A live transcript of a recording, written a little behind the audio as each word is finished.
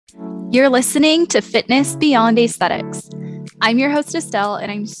You're listening to Fitness Beyond Aesthetics. I'm your host, Estelle, and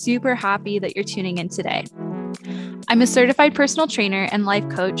I'm super happy that you're tuning in today. I'm a certified personal trainer and life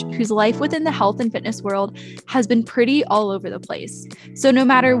coach whose life within the health and fitness world has been pretty all over the place. So no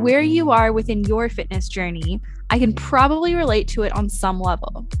matter where you are within your fitness journey, I can probably relate to it on some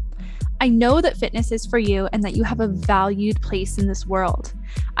level. I know that fitness is for you and that you have a valued place in this world.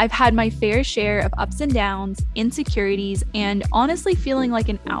 I've had my fair share of ups and downs, insecurities, and honestly feeling like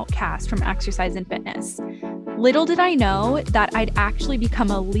an outcast from exercise and fitness. Little did I know that I'd actually become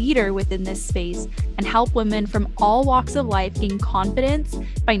a leader within this space and help women from all walks of life gain confidence,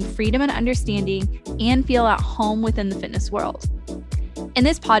 find freedom and understanding, and feel at home within the fitness world. In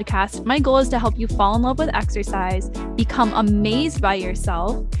this podcast, my goal is to help you fall in love with exercise, become amazed by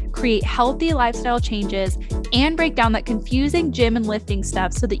yourself, create healthy lifestyle changes, and break down that confusing gym and lifting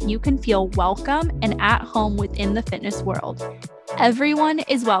stuff so that you can feel welcome and at home within the fitness world. Everyone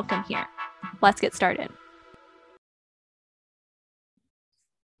is welcome here. Let's get started.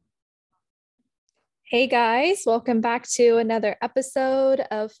 Hey guys, welcome back to another episode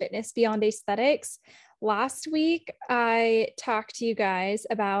of Fitness Beyond Aesthetics. Last week, I talked to you guys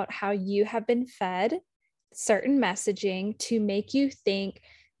about how you have been fed certain messaging to make you think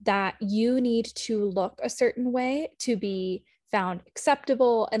that you need to look a certain way to be found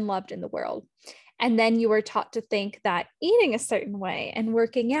acceptable and loved in the world. And then you were taught to think that eating a certain way and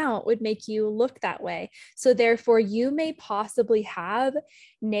working out would make you look that way. So therefore, you may possibly have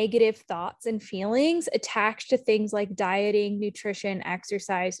negative thoughts and feelings attached to things like dieting, nutrition,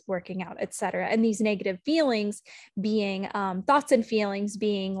 exercise, working out, etc. And these negative feelings being thoughts and feelings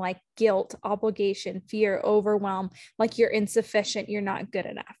being like guilt, obligation, fear, overwhelm, like you're insufficient, you're not good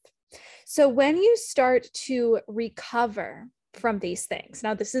enough. So when you start to recover from these things.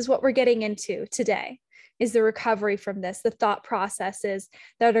 Now, this is what we're getting into today, is the recovery from this, the thought processes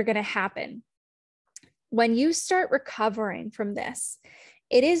that are going to happen. When you start recovering from this,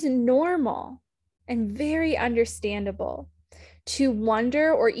 it is normal and very understandable to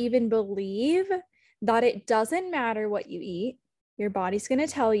wonder or even believe that it doesn't matter what you eat. Your body's going to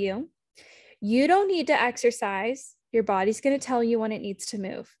tell you. You don't need to exercise. Your body's going to tell you when it needs to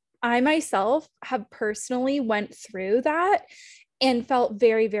move. I myself have personally went through that and felt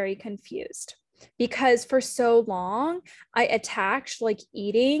very, very confused because for so long I attached like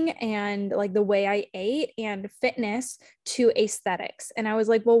eating and like the way I ate and fitness to aesthetics. And I was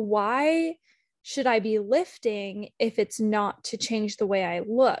like, well, why should I be lifting if it's not to change the way I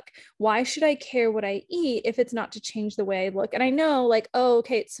look? Why should I care what I eat if it's not to change the way I look? And I know like, oh,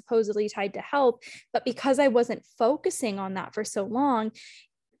 okay, it's supposedly tied to health, but because I wasn't focusing on that for so long,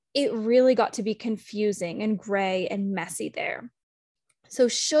 it really got to be confusing and gray and messy there. So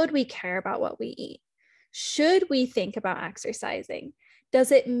should we care about what we eat? Should we think about exercising?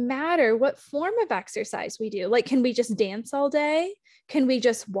 Does it matter what form of exercise we do? Like, can we just dance all day? Can we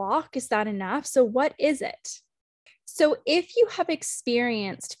just walk? Is that enough? So what is it? So if you have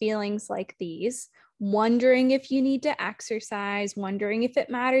experienced feelings like these, wondering if you need to exercise, wondering if it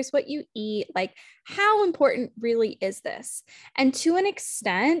matters what you eat, like how important really is this? And to an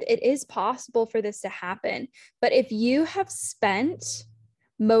extent, it is possible for this to happen. But if you have spent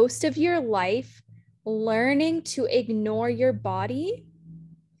most of your life learning to ignore your body,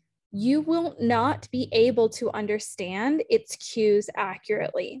 you will not be able to understand its cues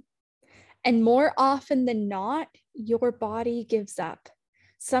accurately. And more often than not, your body gives up.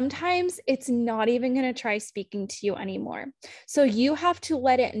 Sometimes it's not even going to try speaking to you anymore. So you have to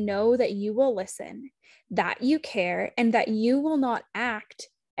let it know that you will listen, that you care, and that you will not act,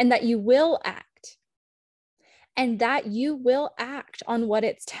 and that you will act, and that you will act on what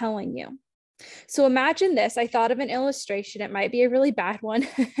it's telling you. So imagine this. I thought of an illustration. It might be a really bad one,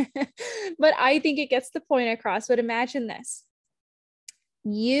 but I think it gets the point across. But imagine this.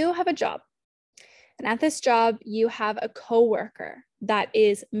 You have a job. And at this job, you have a coworker that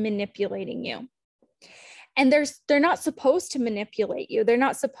is manipulating you. And they're not supposed to manipulate you. They're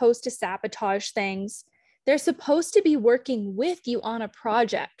not supposed to sabotage things. They're supposed to be working with you on a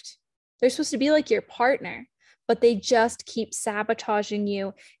project. They're supposed to be like your partner, but they just keep sabotaging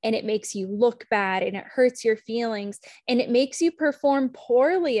you, and it makes you look bad, and it hurts your feelings, and it makes you perform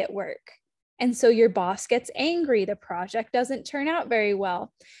poorly at work. And so your boss gets angry. The project doesn't turn out very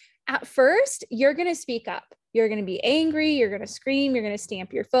well. At first, you're going to speak up. You're going to be angry. You're going to scream. You're going to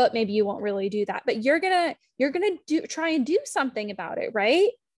stamp your foot. Maybe you won't really do that, but you're going to try and do something about it,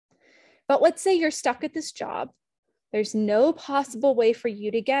 right? But let's say you're stuck at this job. There's no possible way for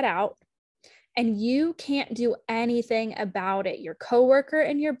you to get out. and you can't do anything about it. Your coworker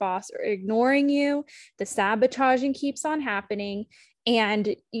and your boss are ignoring you. The sabotaging keeps on happening.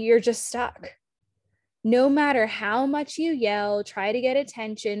 and you're just stuck. No matter how much you yell, try to get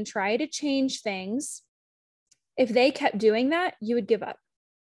attention, try to change things, if they kept doing that, you would give up.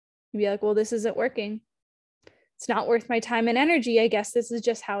 You'd be like, well, this isn't working. It's not worth my time and energy. I guess this is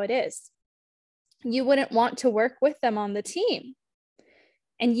just how it is. You wouldn't want to work with them on the team.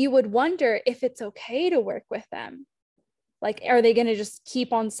 And you would wonder if it's okay to work with them. Like, are they going to just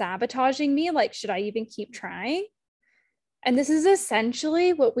keep on sabotaging me? Like, should I even keep trying? And this is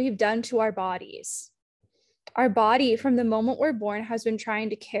essentially what we've done to our bodies. Our body, from the moment we're born, has been trying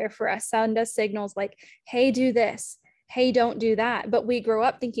to care for us, send us signals like, hey, do this. Hey, don't do that. But we grow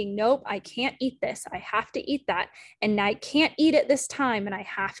up thinking, nope, I can't eat this. I have to eat that. And I can't eat it this time. And I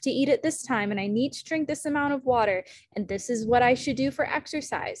have to eat it this time. And I need to drink this amount of water. And this is what I should do for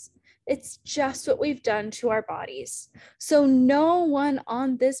exercise. It's just what we've done to our bodies. So no one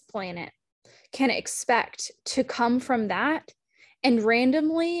on this planet can expect to come from that and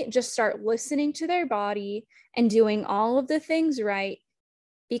randomly just start listening to their body and doing all of the things right,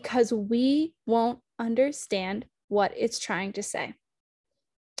 because we won't understand what it's trying to say.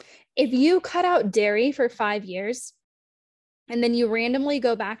 If you cut out dairy for 5 years and then you randomly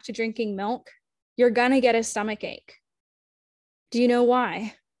go back to drinking milk, you're gonna get a stomach ache. Do you know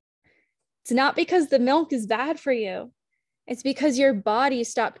why? It's not because the milk is bad for you. It's because your body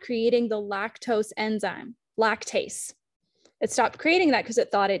stopped creating the lactose enzyme, lactase. It stopped creating that because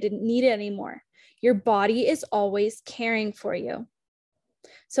it thought it didn't need it anymore. Your body is always caring for you.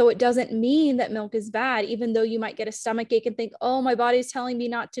 So it doesn't mean that milk is bad, even though you might get a stomach ache and think, oh, my body's telling me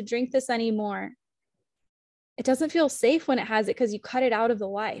not to drink this anymore. It doesn't feel safe when it has it because you cut it out of the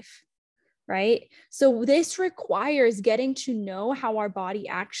life, right? So this requires getting to know how our body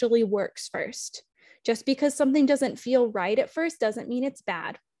actually works first. Just because something doesn't feel right at first doesn't mean it's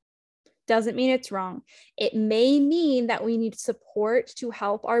bad. Doesn't mean it's wrong. It may mean that we need support to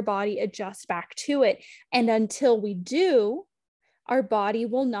help our body adjust back to it. And until we do, our body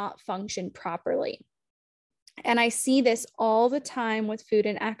will not function properly. And I see this all the time with food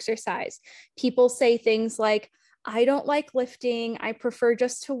and exercise. People say things like, I don't like lifting. I prefer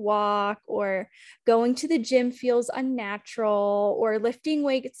just to walk, or going to the gym feels unnatural, or lifting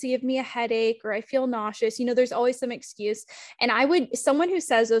weights give me a headache, or I feel nauseous. You know, there's always some excuse. And someone who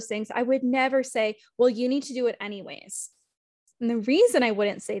says those things, I would never say, well, you need to do it anyways. And the reason I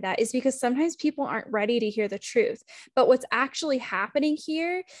wouldn't say that is because sometimes people aren't ready to hear the truth. But what's actually happening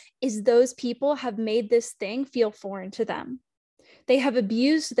here is those people have made this thing feel foreign to them. They have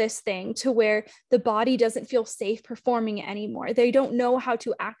abused this thing to where the body doesn't feel safe performing it anymore. They don't know how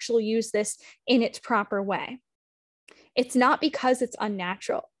to actually use this in its proper way. It's not because it's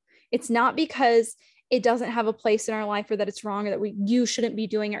unnatural. It's not because it doesn't have a place in our life, or that it's wrong, or that you shouldn't be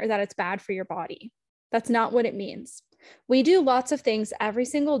doing it, or that it's bad for your body. That's not what it means. We do lots of things every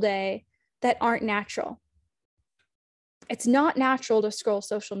single day that aren't natural. It's not natural to scroll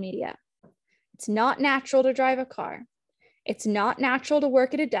social media. It's not natural to drive a car. It's not natural to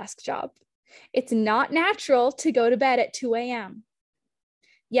work at a desk job. It's not natural to go to bed at 2 a.m.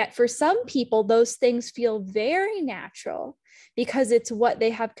 Yet for some people, those things feel very natural because it's what they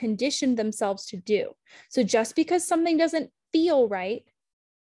have conditioned themselves to do. So just because something doesn't feel right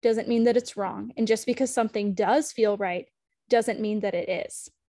doesn't mean that it's wrong. And just because something does feel right doesn't mean that it is.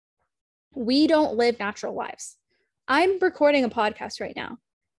 We don't live natural lives. I'm recording a podcast right now.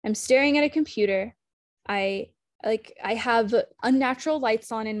 I'm staring at a computer. I have unnatural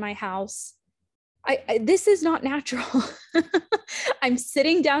lights on in my house. This is not natural. I'm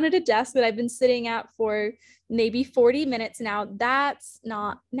sitting down at a desk that I've been sitting at for maybe 40 minutes now. That's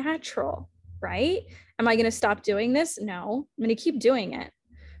not natural, right? Am I going to stop doing this? No, I'm going to keep doing it.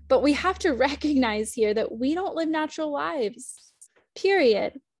 But we have to recognize here that we don't live natural lives,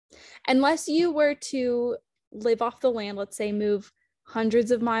 period. Unless you were to live off the land, let's say move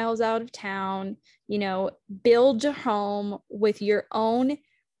hundreds of miles out of town, build a home with your own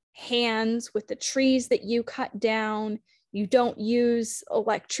hands, with the trees that you cut down. You don't use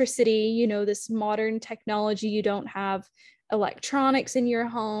electricity, this modern technology. You don't have electronics in your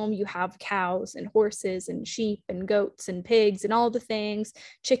home. You have cows and horses and sheep and goats and pigs and all the things,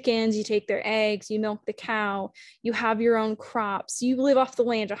 chickens, you take their eggs, you milk the cow, you have your own crops, you live off the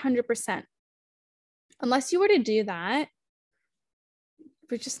land 100%. Unless you were to do that,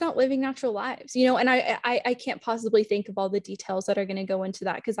 we're just not living natural lives, and I can't possibly think of all the details that are going to go into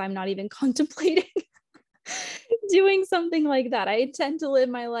that because I'm not even contemplating doing something like that. I tend to live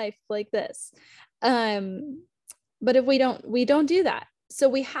my life like this. But if we don't do that. So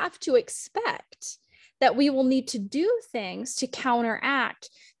we have to expect that we will need to do things to counteract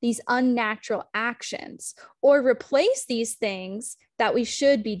these unnatural actions or replace these things that we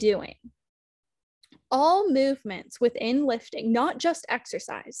should be doing. All movements within lifting, not just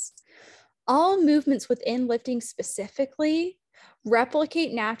exercise, all movements within lifting specifically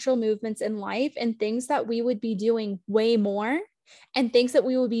replicate natural movements in life and things that we would be doing way more, and things that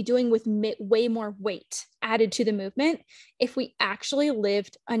we would be doing with way more weight added to the movement if we actually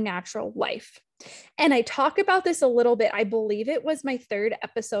lived a natural life. And I talk about this a little bit. I believe it was my third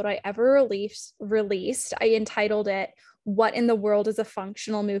episode I ever released. I entitled it, "What in the World is a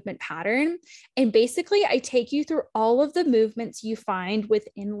Functional Movement Pattern?" And basically, I take you through all of the movements you find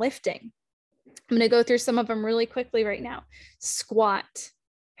within lifting. I'm going to go through some of them really quickly right now. Squat,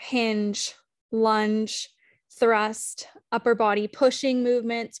 hinge, lunge, thrust, upper body pushing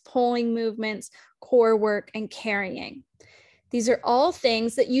movements, pulling movements, core work, and carrying. These are all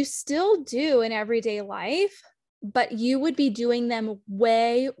things that you still do in everyday life, but you would be doing them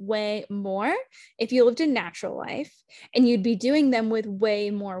way, way more if you lived a natural life, and you'd be doing them with way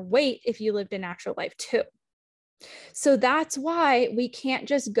more weight if you lived a natural life too. So that's why we can't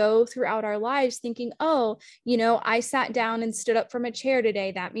just go throughout our lives thinking, oh, I sat down and stood up from a chair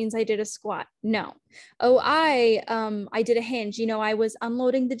today. That means I did a squat. No. Oh, I did a hinge. I was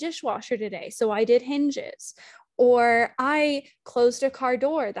unloading the dishwasher today, so I did hinges. Or I closed a car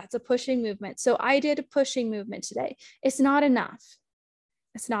door. That's a pushing movement. So I did a pushing movement today. It's not enough.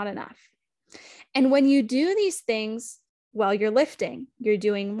 It's not enough. And when you do these things while you're lifting, you're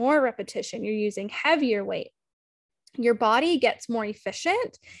doing more repetition, you're using heavier weight, your body gets more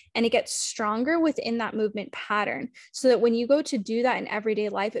efficient and it gets stronger within that movement pattern, so that when you go to do that in everyday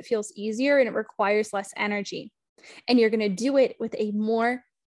life, it feels easier and it requires less energy. And you're going to do it with a more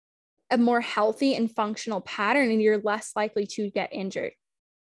healthy and functional pattern, and you're less likely to get injured.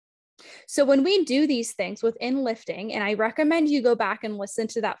 So when we do these things within lifting, and I recommend you go back and listen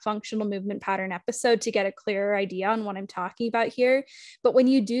to that functional movement pattern episode to get a clearer idea on what I'm talking about here. But when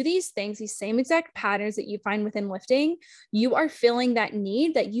you do these things, these same exact patterns that you find within lifting, you are filling that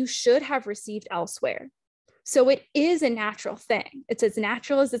need that you should have received elsewhere. So it is a natural thing. It's as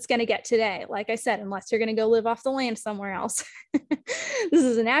natural as it's going to get today. Like I said, unless you're going to go live off the land somewhere else, this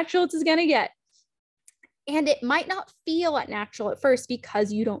is as natural as it's going to get. And it might not feel natural at first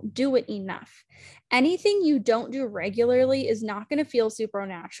because you don't do it enough. Anything you don't do regularly is not going to feel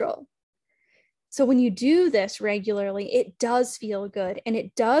supernatural. So when you do this regularly, it does feel good and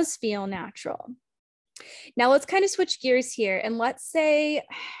it does feel natural. Now let's kind of switch gears here, and let's say,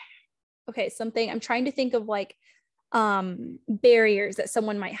 okay, something I'm trying to think of, like barriers that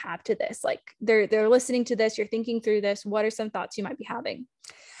someone might have to this. Like they're listening to this, you're thinking through this. What are some thoughts you might be having?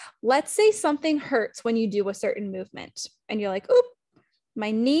 Let's say something hurts when you do a certain movement and you're like, oop, my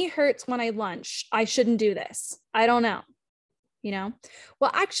knee hurts when I lunge. I shouldn't do this. I don't know.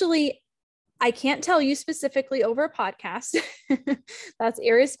 Well, actually, I can't tell you specifically over a podcast. That's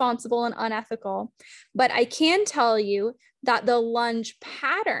irresponsible and unethical. But I can tell you that the lunge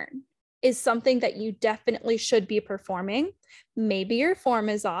pattern is something that you definitely should be performing. Maybe your form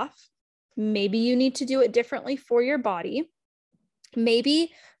is off. Maybe you need to do it differently for your body.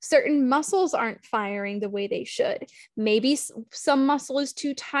 Maybe certain muscles aren't firing the way they should. Maybe some muscle is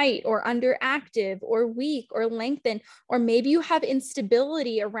too tight or underactive or weak or lengthened, or maybe you have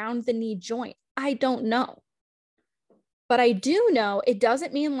instability around the knee joint. I don't know. But I do know it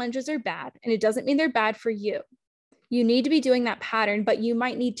doesn't mean lunges are bad, and it doesn't mean they're bad for you. You need to be doing that pattern, but you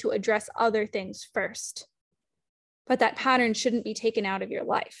might need to address other things first. But that pattern shouldn't be taken out of your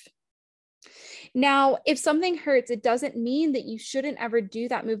life. Now, if something hurts, it doesn't mean that you shouldn't ever do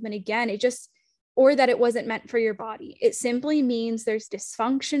that movement again. Or that it wasn't meant for your body. It simply means there's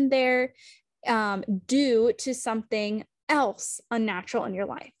dysfunction there due to something else unnatural in your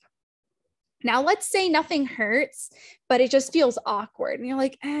life. Now, let's say nothing hurts, but it just feels awkward. And you're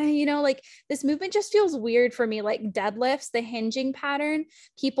like, like this movement just feels weird for me. Like deadlifts, the hinging pattern,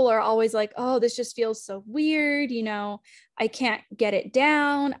 people are always like, oh, this just feels so weird. I can't get it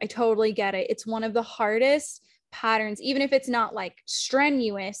down. I totally get it. It's one of the hardest patterns, even if it's not like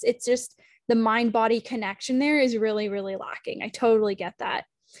strenuous. It's just the mind-body connection there is really, really lacking. I totally get that.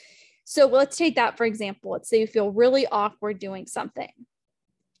 So let's take that for example. Let's say you feel really awkward doing something.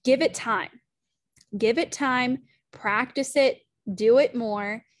 Give it time. Give it time, practice it, do it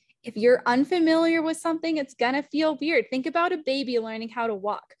more. If you're unfamiliar with something, it's going to feel weird. Think about a baby learning how to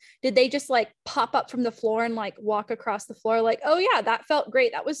walk. Did they just like pop up from the floor and like walk across the floor? Like, oh yeah, that felt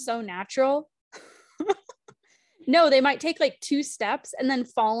great. That was so natural. No, they might take like 2 steps and then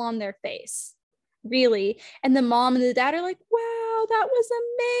fall on their face. Really. And the mom and the dad are like, wow, that was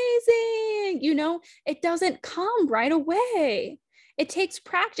amazing. It doesn't come right away. It takes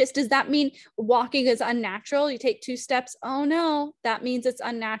practice. Does that mean walking is unnatural? You take 2 steps. Oh no, that means it's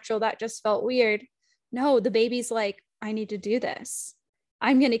unnatural. That just felt weird. No, the baby's like, I need to do this.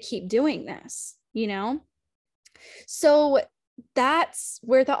 I'm going to keep doing this, you know? So that's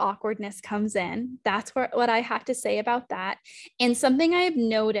where the awkwardness comes in. That's what I have to say about that. And something I have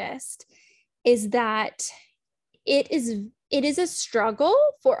noticed is that it is a struggle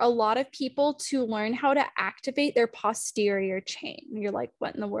for a lot of people to learn how to activate their posterior chain. You're like,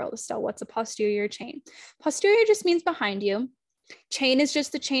 what in the world, Estelle? What's a posterior chain? Posterior just means behind you. Chain is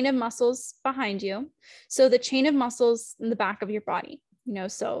just the chain of muscles behind you. So the chain of muscles in the back of your body, you know,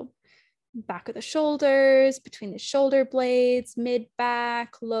 so back of the shoulders, between the shoulder blades, mid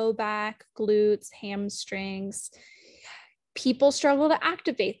back, low back, glutes, hamstrings. People struggle to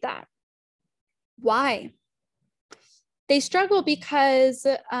activate that. Why? They struggle because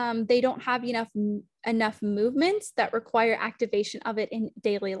they don't have enough movements that require activation of it in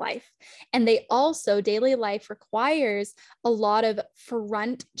daily life. And daily life requires a lot of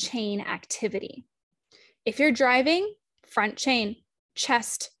front chain activity. If you're driving, front chain,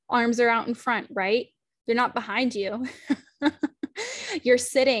 chest, arms are out in front, right? They're not behind you. You're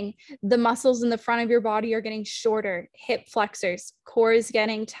sitting, the muscles in the front of your body are getting shorter, hip flexors, core is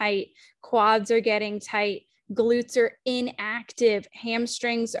getting tight, quads are getting tight, glutes are inactive,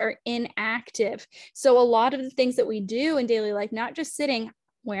 hamstrings are inactive. So a lot of the things that we do in daily life, not just sitting,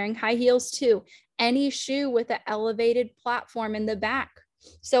 wearing high heels too, any shoe with an elevated platform in the back.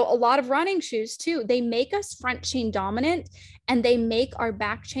 So a lot of running shoes too, they make us front chain dominant and they make our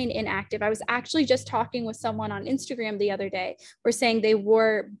back chain inactive. I was actually just talking with someone on Instagram the other day. We're saying they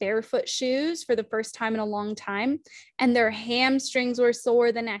wore barefoot shoes for the first time in a long time and their hamstrings were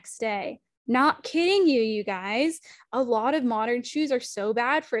sore the next day. Not kidding you, you guys. A lot of modern shoes are so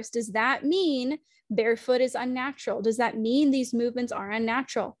bad for us. Does that mean barefoot is unnatural? Does that mean these movements are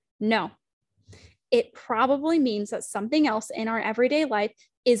unnatural? No. It probably means that something else in our everyday life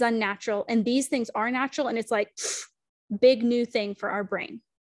is unnatural and these things are natural, and it's like big new thing for our brain,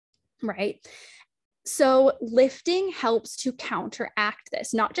 right? So lifting helps to counteract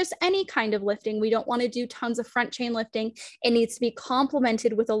this, not just any kind of lifting. We don't want to do tons of front chain lifting. It needs to be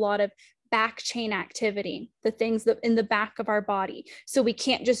complemented with a lot of back chain activity, the things that in the back of our body. So we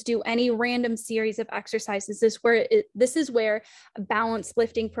can't just do any random series of exercises. This is where a balanced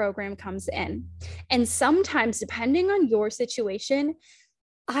lifting program comes in. And sometimes, depending on your situation,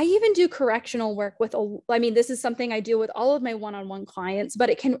 I even do correctional work with, this is something I do with all of my one-on-one clients, but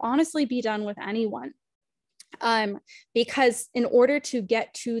it can honestly be done with anyone. Because in order to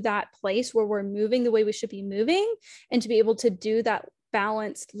get to that place where we're moving the way we should be moving and to be able to do that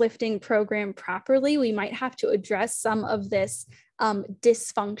balanced lifting program properly, we might have to address some of this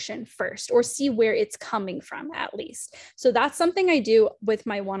dysfunction first, or see where it's coming from at least. So that's something I do with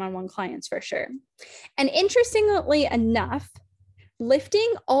my one-on-one clients for sure. And interestingly enough,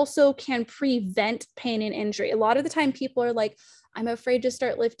 lifting also can prevent pain and injury. A lot of the time people are like, I'm afraid to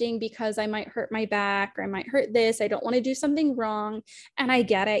start lifting because I might hurt my back or I might hurt this. I don't want to do something wrong. And I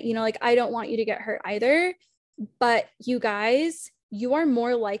get it, I don't want you to get hurt either. But you guys, you are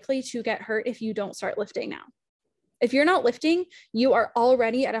more likely to get hurt if you don't start lifting now. If you're not lifting, you are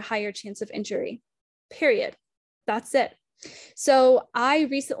already at a higher chance of injury, period. That's it. So I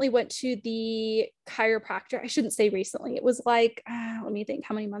recently went to the chiropractor. I shouldn't say recently. It was like, let me think,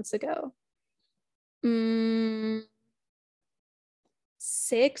 how many months ago?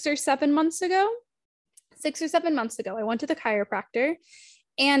 6 or 7 months ago. 6 or 7 months ago, I went to the chiropractor.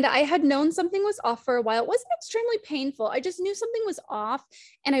 And I had known something was off for a while. It wasn't extremely painful. I just knew something was off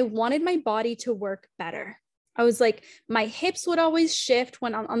and I wanted my body to work better. I was like, my hips would always shift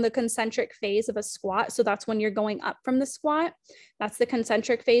when on the concentric phase of a squat. So that's when you're going up from the squat. That's the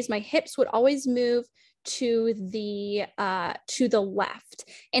concentric phase. My hips would always move to the left.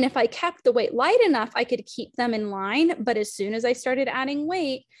 And if I kept the weight light enough, I could keep them in line. But as soon as I started adding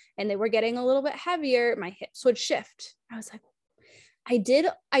weight and they were getting a little bit heavier, my hips would shift. I was like, I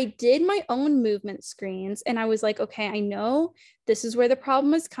did my own movement screens and I was like, okay, I know this is where the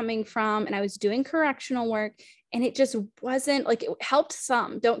problem is coming from. And I was doing correctional work and it just wasn't like, it helped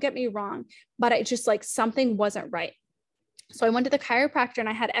some, don't get me wrong, but it just like something wasn't right. So I went to the chiropractor and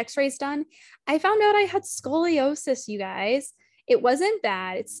I had x-rays done. I found out I had scoliosis, you guys. It wasn't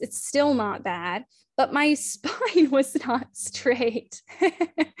bad. It's still not bad, but my spine was not straight.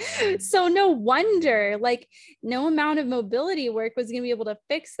 So no wonder, like, no amount of mobility work was going to be able to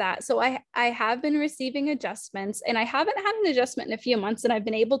fix that. So I have been receiving adjustments, and I haven't had an adjustment in a few months, and I've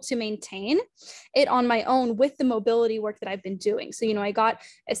been able to maintain it on my own with the mobility work that I've been doing. So, I got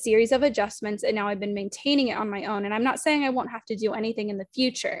a series of adjustments, and now I've been maintaining it on my own. And I'm not saying I won't have to do anything in the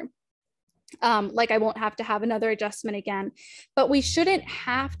future. Like I won't have to have another adjustment again, but we shouldn't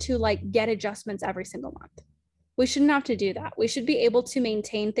have to like get adjustments every single month. We shouldn't have to do that. We should be able to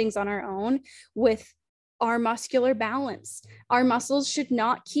maintain things on our own with our muscular balance. Our muscles should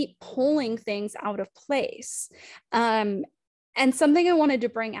not keep pulling things out of place. And something I wanted to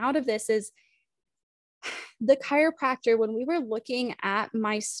bring out of this is the chiropractor, when we were looking at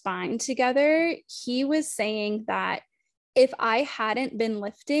my spine together, he was saying that if I hadn't been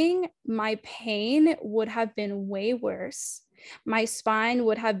lifting, my pain would have been way worse. My spine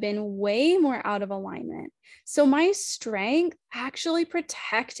would have been way more out of alignment. So my strength actually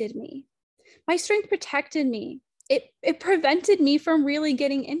protected me. My strength protected me. It prevented me from really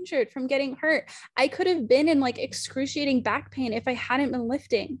getting injured, from getting hurt. I could have been in like excruciating back pain if I hadn't been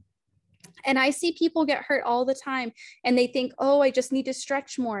lifting. And I see people get hurt all the time and they think, oh, I just need to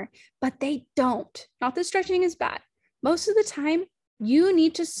stretch more, but they don't. Not that stretching is bad. Most of the time, you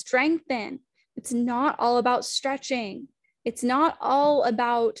need to strengthen. It's not all about stretching. It's not all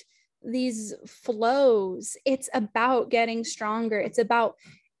about these flows. It's about getting stronger. It's about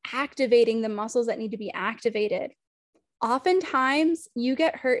activating the muscles that need to be activated. Oftentimes, you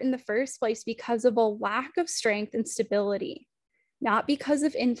get hurt in the first place because of a lack of strength and stability, not because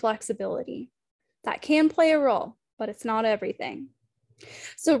of inflexibility. That can play a role, but it's not everything.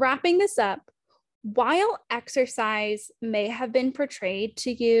 So wrapping this up, while exercise may have been portrayed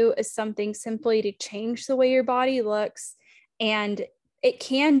to you as something simply to change the way your body looks, and it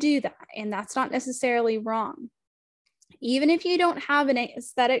can do that, and that's not necessarily wrong. Even if you don't have an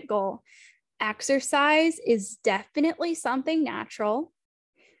aesthetic goal, exercise is definitely something natural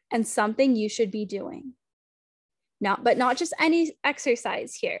and something you should be doing. But not just any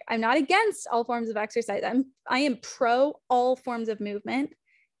exercise here. I'm not against all forms of exercise. I am pro all forms of movement,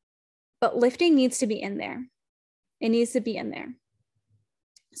 but lifting needs to be in there. It needs to be in there.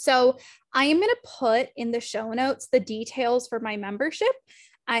 So I am going to put in the show notes the details for my membership.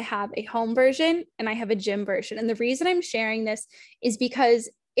 I have a home version and I have a gym version. And the reason I'm sharing this is because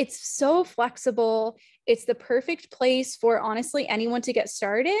it's so flexible. It's the perfect place for honestly anyone to get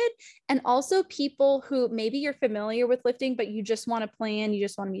started. And also people who maybe you're familiar with lifting, but you just want to plan, you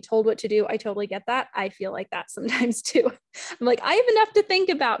just want to be told what to do. I totally get that. I feel like that sometimes too. I'm like, I have enough to think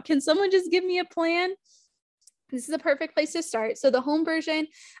about. Can someone just give me a plan? This is a perfect place to start. So the home version,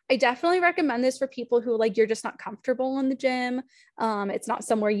 I definitely recommend this for people who like, you're just not comfortable in the gym. It's not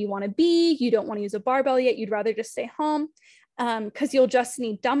somewhere you want to be. You don't want to use a barbell yet. You'd rather just stay home. Because you'll just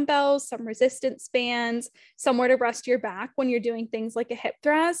need dumbbells, some resistance bands, somewhere to rest your back when you're doing things like a hip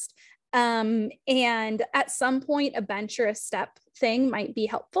thrust. And at some point, a bench or a step thing might be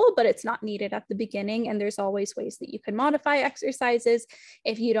helpful, but it's not needed at the beginning. And there's always ways that you can modify exercises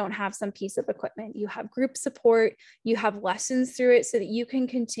if you don't have some piece of equipment. You have group support, you have lessons through it so that you can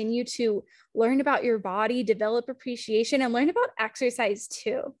continue to learn about your body, develop appreciation, and learn about exercise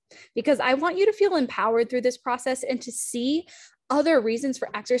too. Because I want you to feel empowered through this process and to see other reasons for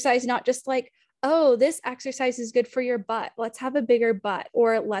exercise, not just like, oh, this exercise is good for your butt. Let's have a bigger butt,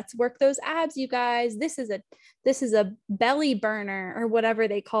 or let's work those abs, you guys. This is a belly burner, or whatever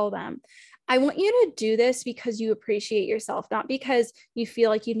they call them. I want you to do this because you appreciate yourself, not because you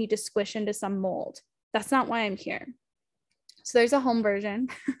feel like you need to squish into some mold. That's not why I'm here. So there's a home version.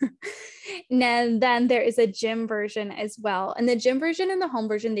 And then there is a gym version as well. And the gym version and the home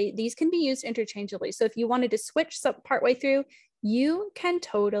version, these can be used interchangeably. So if you wanted to switch partway through, you can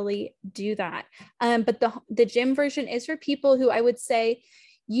totally do that. But the gym version is for people who, I would say,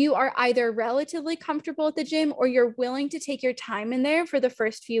 you are either relatively comfortable at the gym or you're willing to take your time in there for the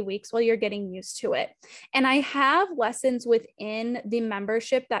first few weeks while you're getting used to it. And I have lessons within the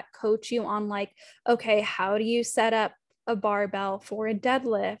membership that coach you on like, okay, how do you set up a barbell for a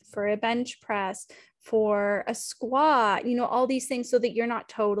deadlift, for a bench press, for a squat, all these things, so that you're not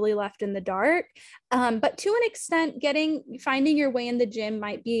totally left in the dark. But to an extent, finding your way in the gym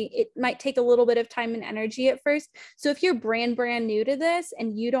it might take a little bit of time and energy at first. So if you're brand new to this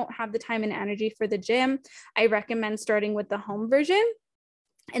and you don't have the time and energy for the gym, I recommend starting with the home version.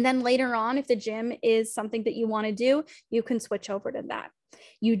 And then later on, if the gym is something that you want to do, you can switch over to that.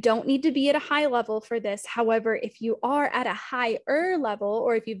 You don't need to be at a high level for this. However, if you are at a higher level,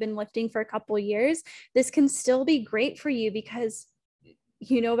 or if you've been lifting for a couple years, this can still be great for you because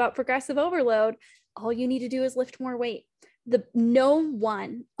you know about progressive overload. All you need to do is lift more weight. No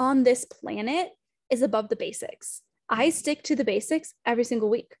one on this planet is above the basics. I stick to the basics every single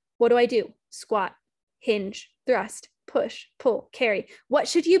week. What do? Squat, hinge, thrust, push, pull, carry. What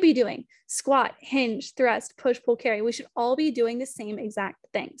should you be doing? Squat, hinge, thrust, push, pull, carry. We should all be doing the same exact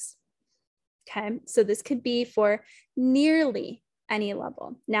things. Okay, so this could be for nearly any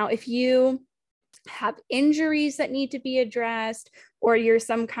level. Now, if you have injuries that need to be addressed, or you're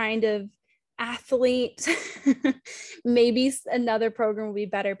some kind of athlete, maybe another program will be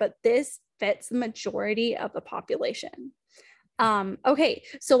better, but this fits the majority of the population. Okay,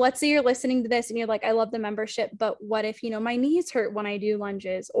 so let's say you're listening to this and you're like, I love the membership, but what if, my knees hurt when I do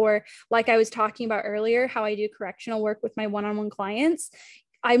lunges? Or like I was talking about earlier, how I do correctional work with my one-on-one clients.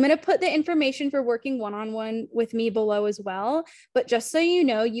 I'm going to put the information for working one-on-one with me below as well. But just so you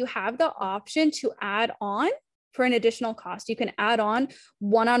know, you have the option to add on for an additional cost. You can add on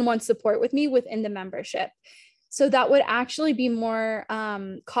one-on-one support with me within the membership. So that would actually be more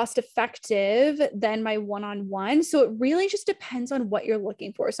cost effective than my one-on-one. So it really just depends on what you're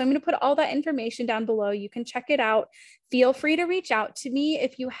looking for. So I'm going to put all that information down below. You can check it out. Feel free to reach out to me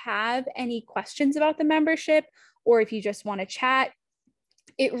if you have any questions about the membership, or if you just want to chat.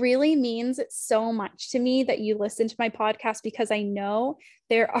 It really means so much to me that you listen to my podcast, because I know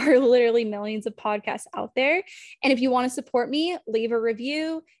there are literally millions of podcasts out there. And if you want to support me, leave a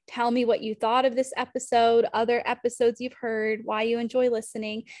review, tell me what you thought of this episode, other episodes you've heard, why you enjoy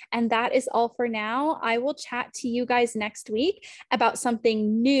listening. And that is all for now. I will chat to you guys next week about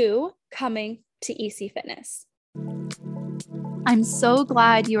something new coming to EC Fitness. I'm so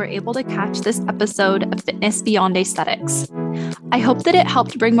glad you were able to catch this episode of Fitness Beyond Aesthetics. I hope that it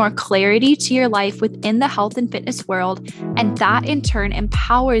helped bring more clarity to your life within the health and fitness world, and that in turn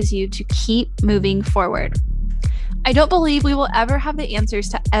empowers you to keep moving forward. I don't believe we will ever have the answers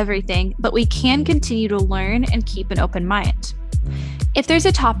to everything, but we can continue to learn and keep an open mind. If there's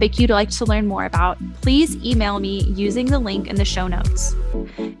a topic you'd like to learn more about, please email me using the link in the show notes.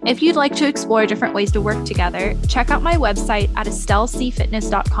 If you'd like to explore different ways to work together, check out my website at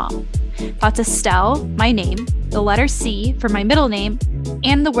estellecfitness.com. That's Estelle, my name, the letter C for my middle name,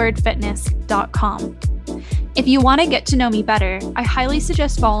 and the word fitness.com. If you want to get to know me better, I highly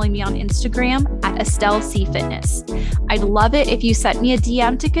suggest following me on Instagram at EstelleCFitness. I'd love it if you sent me a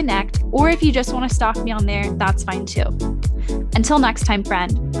DM to connect, or if you just want to stalk me on there, that's fine too. Until next time,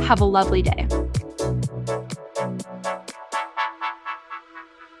 friend, have a lovely day.